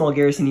he had a small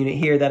garrison unit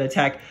here. That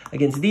attack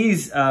against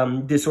these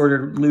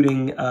disordered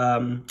looting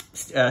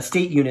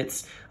state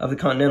units of the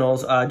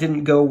Continentals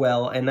didn't go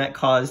well, and that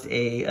caused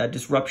a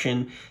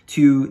disruption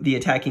to the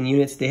attacking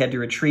units. They had to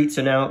retreat,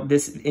 so now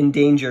this in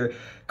danger.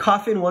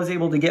 Coffin was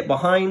able to get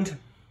behind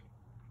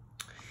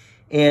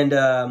and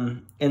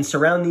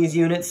surround these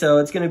units. So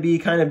it's going to be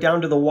kind of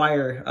down to the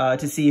wire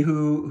to see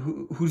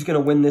who's going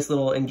to win this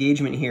little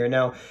engagement here.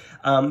 Now,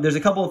 there's a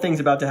couple of things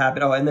about to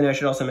happen. Oh, and then I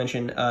should also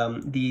mention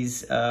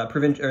these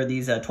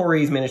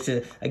Tories managed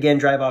to again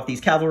drive off these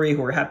cavalry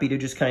who were happy to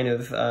just kind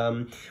of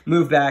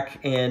move back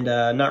and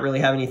not really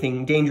have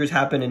anything dangerous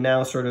happen. And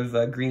now sort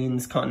of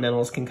Green's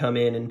Continentals can come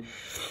in and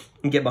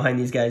get behind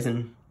these guys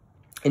and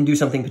do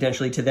something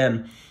potentially to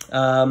them.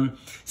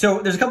 So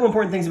there's a couple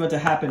important things about to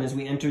happen as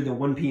we enter the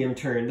 1 p.m.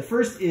 turn. The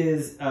first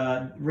is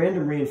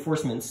random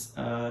reinforcements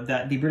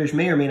that the British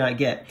may or may not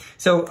get.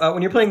 So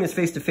when you're playing this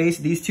face-to-face,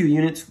 these two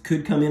units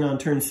could come in on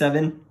turn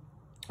 7.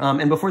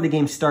 And before the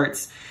game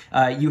starts,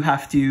 you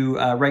have to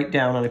write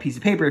down on a piece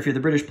of paper, if you're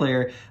the British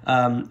player,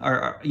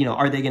 are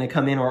they going to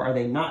come in or are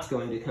they not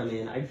going to come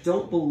in? I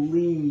don't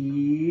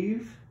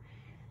believe...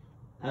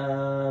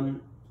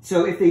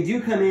 So if they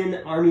do come in,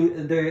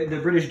 the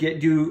British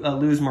do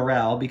lose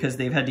morale because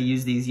they've had to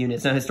use these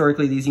units. Now,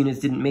 historically, these units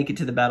didn't make it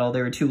to the battle.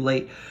 They were too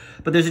late.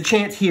 But there's a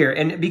chance here.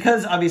 And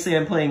because, obviously,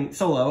 I'm playing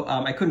solo,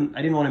 I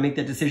didn't want to make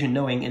that decision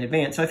knowing in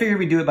advance. So I figured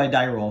we'd do it by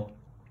die roll.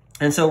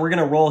 And so we're going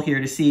to roll here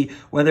to see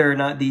whether or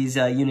not these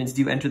units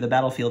do enter the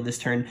battlefield this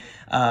turn,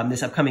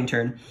 this upcoming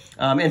turn.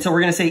 And so we're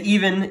going to say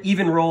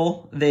even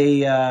roll,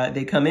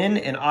 they come in,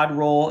 and odd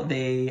roll,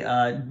 they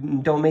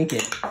don't make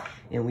it.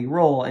 And we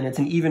roll, and it's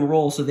an even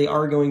roll, so they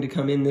are going to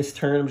come in this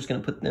turn. I'm just going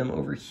to put them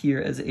over here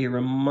as a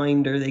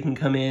reminder. They can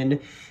come in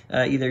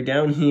either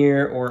down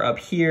here or up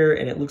here,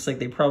 and it looks like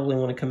they probably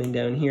want to come in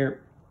down here.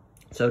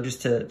 So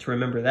just to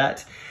remember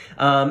that.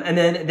 And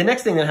then the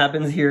next thing that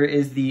happens here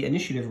is the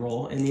initiative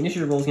roll, and the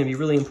initiative roll is going to be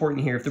really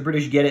important here. If the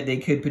British get it, they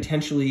could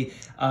potentially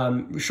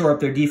shore up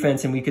their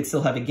defense, and we could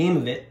still have a game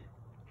of it.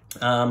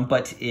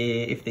 But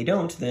if they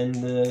don't, then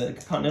the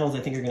Continentals, I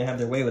think, are going to have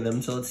their way with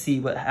them. So let's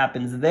see what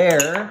happens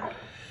there.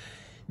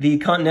 The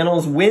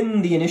Continentals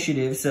win the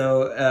initiative,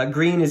 so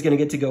Green is going to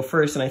get to go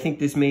first, and I think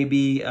this may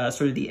be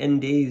sort of the end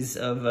days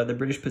of the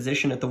British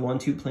position at the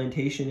 1-2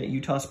 plantation at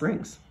Eutaw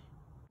Springs.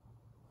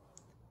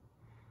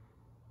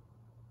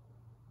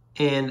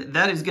 And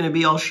that is going to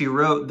be all she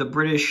wrote. The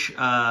British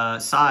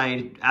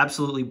side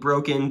absolutely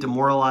broken,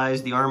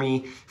 demoralized, the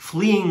army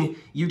fleeing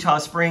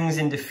Eutaw Springs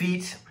in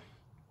defeat,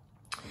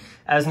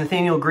 as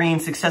Nathaniel Green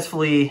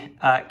successfully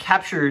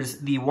captures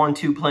the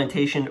 1-2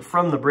 plantation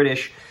from the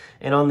British.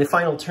 And on the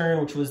final turn,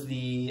 which was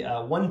the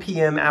 1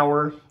 p.m.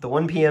 hour, the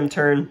 1 p.m.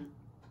 turn,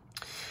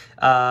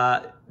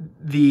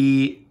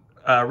 the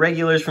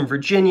regulars from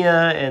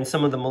Virginia and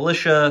some of the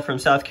militia from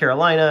South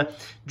Carolina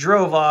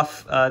drove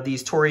off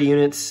these Tory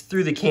units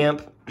through the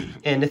camp,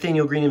 and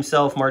Nathaniel Green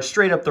himself marched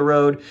straight up the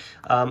road,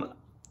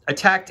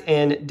 attacked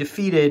and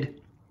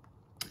defeated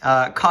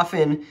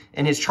Coffin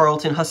and his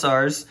Charlton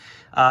Hussars,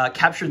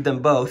 captured them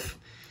both.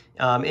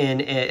 In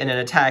an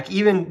attack,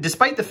 even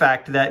despite the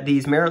fact that the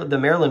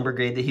Maryland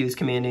Brigade that he was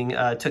commanding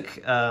took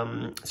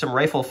some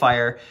rifle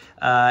fire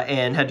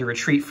and had to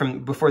retreat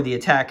from before the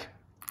attack.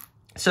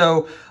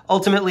 So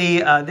ultimately,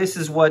 this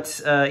is what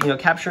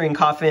capturing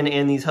Coffin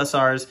and these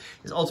Hussars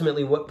is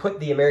ultimately what put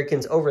the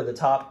Americans over the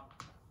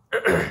top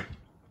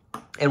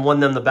and won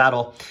them the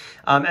battle.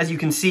 As you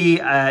can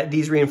see,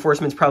 these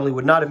reinforcements probably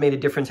would not have made a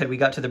difference had we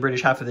got to the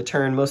British half of the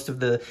turn. Most of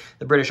the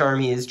British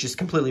army is just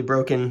completely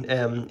broken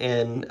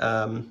and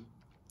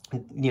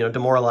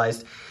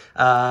demoralized.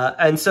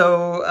 And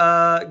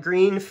so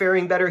Green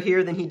faring better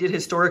here than he did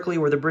historically,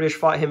 where the British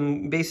fought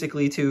him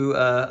basically to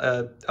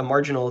a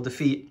marginal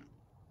defeat,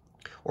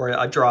 or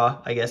a draw,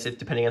 I guess,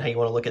 depending on how you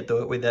want to look at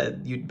the way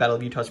the Battle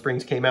of Eutaw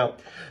Springs came out.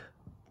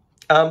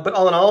 But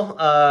all in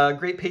all,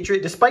 great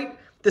patriot.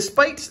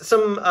 Despite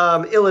some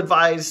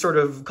ill-advised sort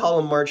of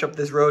column march up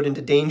this road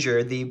into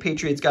danger, the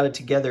Patriots got it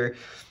together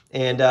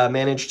and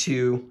managed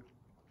to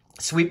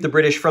sweep the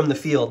British from the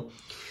field.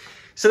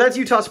 So that's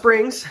Eutaw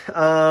Springs.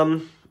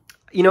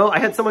 I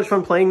had so much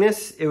fun playing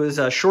this. It was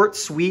short,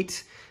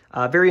 sweet,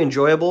 very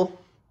enjoyable,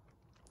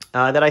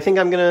 that I think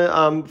I'm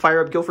going to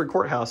fire up Guilford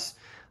Courthouse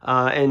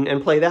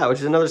and play that, which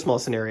is another small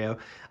scenario.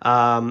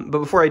 But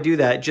before I do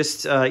that,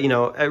 just,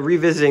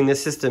 revisiting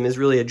this system is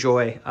really a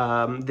joy.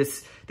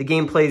 The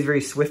game plays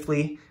very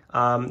swiftly.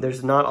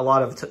 There's not a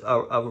lot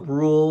of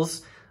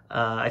rules.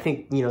 I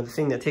think, the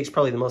thing that takes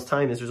probably the most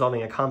time is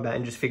resolving a combat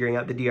and just figuring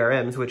out the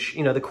DRMs, which,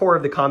 the core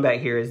of the combat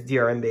here is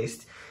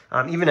DRM-based.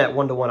 Even at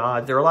 1-to-1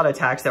 odds, there are a lot of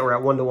attacks that were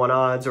at 1-to-1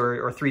 odds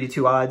or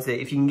 3-to-2 odds that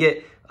if you can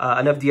get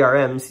enough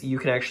DRMs, you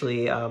can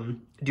actually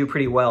do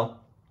pretty well.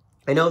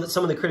 I know that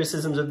some of the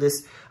criticisms of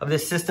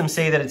this system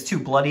say that it's too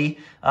bloody,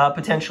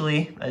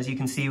 potentially. As you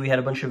can see, we had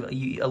a bunch of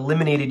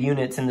eliminated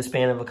units in the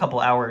span of a couple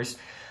hours.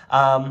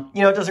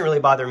 It doesn't really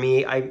bother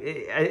me.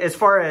 As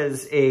far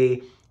as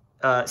a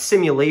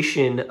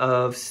simulation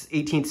of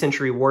 18th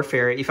century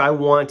warfare. If I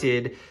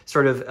wanted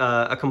sort of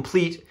a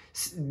complete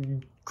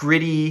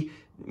gritty,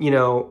 you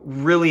know,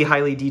 really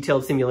highly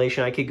detailed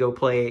simulation, I could go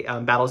play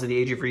Battles of the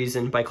Age of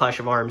Reason by Clash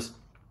of Arms.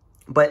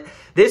 But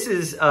this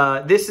is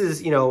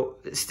you know,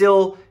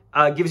 still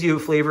gives you a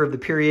flavor of the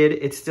period.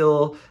 It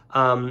still,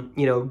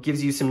 you know,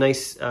 gives you some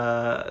nice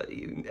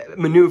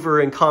maneuver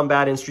and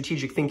combat and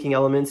strategic thinking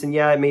elements. And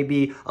yeah, it may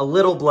be a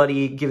little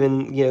bloody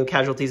given, you know,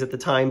 casualties at the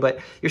time, but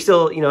you're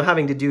still, you know,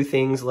 having to do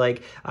things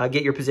like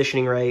get your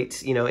positioning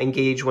right, you know,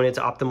 engage when it's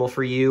optimal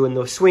for you, and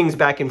the swings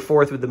back and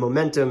forth with the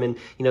momentum. And,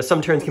 you know,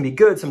 some turns can be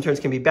good, some turns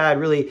can be bad.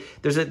 Really,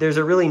 there's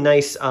a really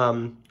nice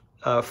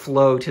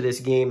flow to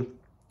this game.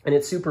 And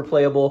it's super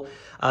playable.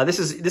 This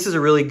is a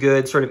really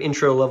good sort of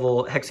intro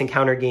level hex and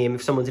counter game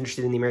if someone's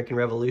interested in the American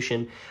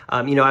Revolution.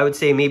 You know, I would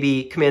say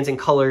maybe Commands and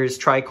Colors,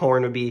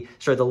 Tricorn would be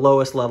sort of the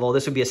lowest level.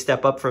 This would be a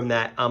step up from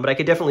that. But I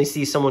could definitely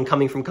see someone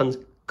coming from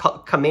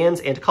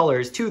Commands and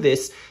Colors to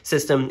this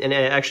system and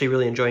actually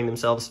really enjoying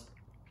themselves.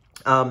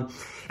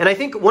 And I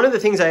think one of the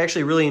things I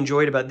actually really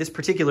enjoyed about this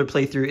particular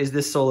playthrough is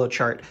this solo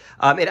chart.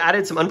 It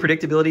added some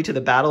unpredictability to the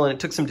battle, and it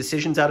took some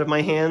decisions out of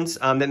my hands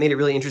that made it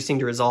really interesting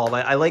to resolve.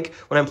 I like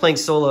when I'm playing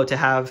solo to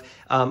have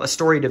a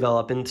story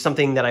develop and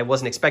something that I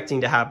wasn't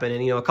expecting to happen.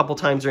 And, you know, a couple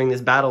times during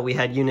this battle, we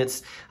had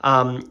units,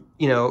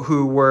 you know,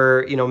 who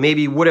were, you know,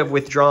 maybe would have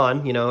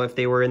withdrawn, you know, if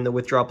they were in the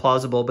withdraw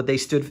plausible, but they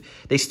stood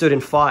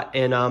and fought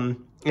and,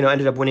 you know,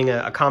 ended up winning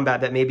a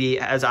combat that maybe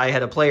as I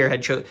had a player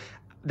had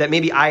that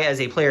maybe I,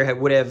 as a player,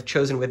 would have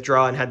chosen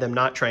withdraw and had them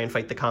not try and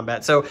fight the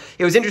combat. So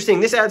it was interesting.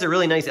 This adds a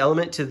really nice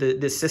element to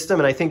this system,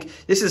 and I think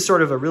this is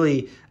sort of a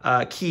really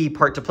key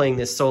part to playing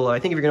this solo. I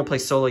think if you're going to play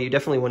solo, you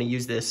definitely want to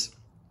use this.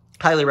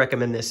 Highly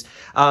recommend this.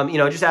 You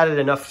know, it just added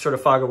enough sort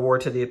of fog of war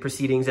to the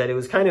proceedings that it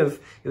was kind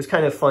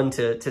of fun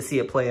to see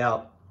it play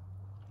out.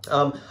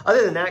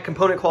 Other than that,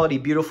 component quality,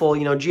 beautiful.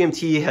 You know,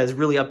 GMT has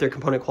really upped their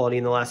component quality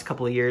in the last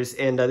couple of years,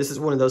 and this is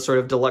one of those sort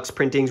of deluxe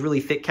printings, really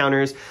thick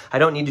counters. I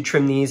don't need to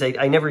trim these.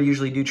 I never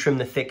usually do trim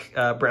the thick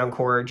brown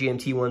core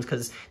GMT ones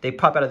because they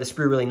pop out of the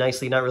sprue really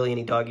nicely, not really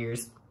any dog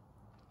ears.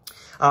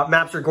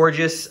 Maps are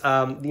gorgeous.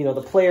 You know,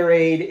 the player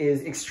aid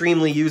is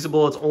extremely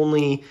usable. It's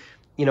only,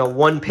 you know,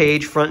 one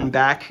page front and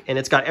back, and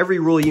it's got every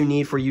rule you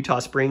need for Eutaw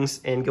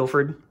Springs and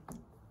Guilford,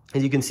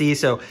 as you can see.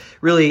 So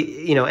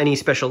really, you know, any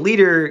special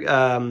leader,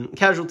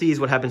 casualties,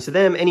 what happens to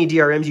them, any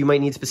DRMs you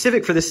might need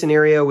specific for this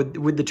scenario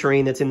with the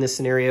terrain that's in this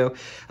scenario.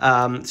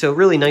 So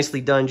really nicely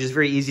done, just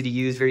very easy to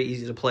use, very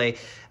easy to play.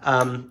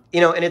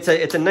 You know, and it's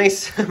a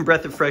nice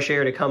breath of fresh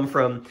air to come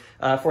from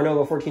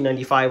Fornovo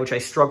 1495, which I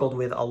struggled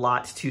with a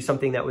lot, to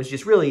something that was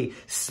just really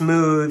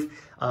smooth,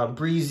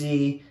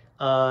 breezy,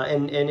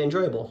 and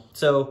enjoyable.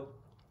 So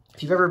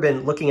if you've ever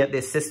been looking at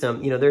this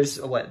system, you know, there's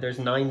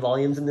 9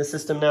 volumes in this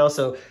system now.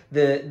 So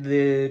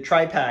the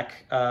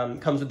tri-pack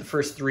comes with the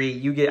first 3.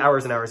 You get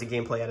hours and hours of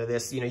gameplay out of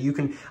this. You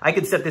know, I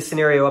could set this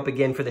scenario up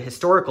again for the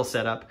historical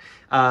setup,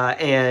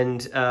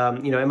 and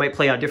you know, it might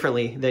play out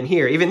differently than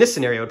here. Even this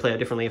scenario would play out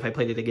differently if I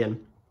played it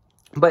again.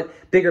 But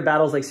bigger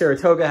battles like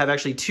Saratoga have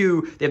actually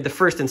 2. They have the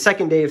first and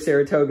second day of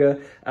Saratoga.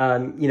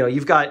 You know,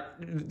 you've got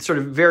sort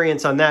of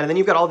variants on that. And then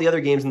you've got all the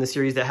other games in the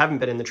series that haven't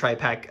been in the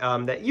tri-pack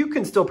that you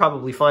can still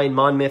probably find.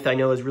 Monmouth, I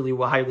know, is really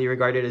highly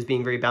regarded as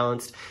being very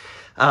balanced.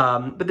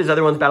 But there's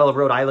other ones. Battle of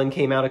Rhode Island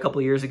came out a couple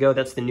of years ago.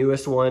 That's the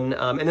newest one.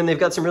 And then they've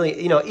got some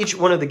really, you know, each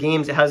one of the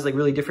games, it has like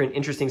really different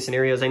interesting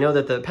scenarios. I know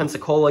that the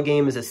Pensacola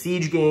game is a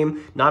siege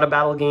game, not a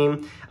battle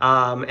game.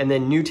 And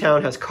then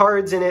Newtown has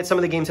cards in it. Some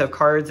of the games have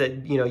cards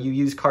that, you know, you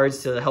use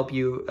cards to help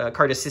you,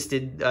 card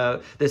assisted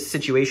this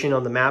situation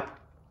on the map.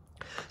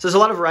 So there's a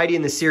lot of variety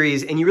in this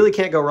series, and you really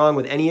can't go wrong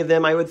with any of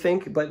them, I would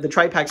think. But the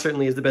tri-pack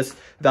certainly is the best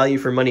value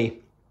for money.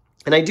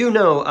 And I do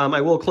know,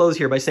 I will close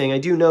here by saying I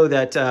do know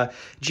that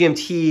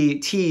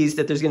GMT teased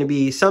that there's going to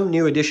be some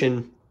new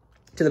addition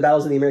to the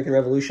Battles of the American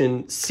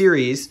Revolution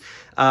series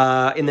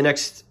in the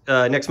next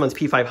month's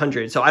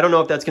P500. So I don't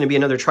know if that's going to be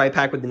another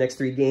tri-pack with the next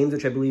 3 games,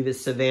 which I believe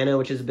is Savannah,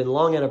 which has been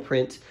long out of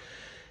print.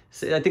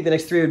 So I think the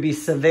next 3 would be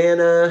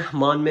Savannah,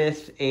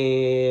 Monmouth,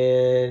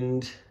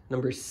 and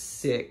number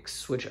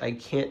 6, which I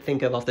can't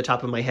think of off the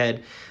top of my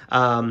head.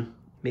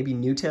 Maybe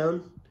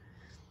Newtown?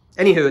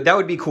 Anywho, that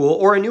would be cool.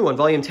 Or a new one.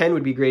 Volume 10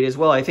 would be great as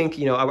well. I think,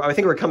 you know, I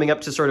think we're coming up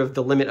to sort of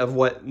the limit of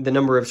what the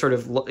number of sort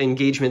of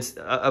engagements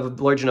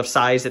of large enough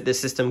size that this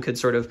system could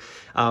sort of,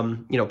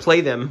 you know,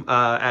 play them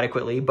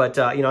adequately. But,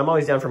 you know, I'm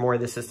always down for more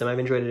of this system. I've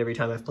enjoyed it every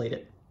time I've played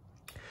it.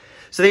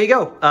 So there you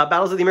go.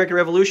 Battles of the American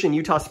Revolution,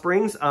 Eutaw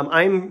Springs.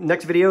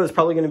 Next video is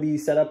probably going to be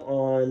set up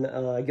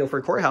on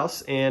Guilford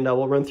Courthouse, and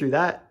we'll run through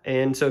that.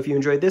 And so if you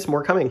enjoyed this,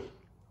 more coming.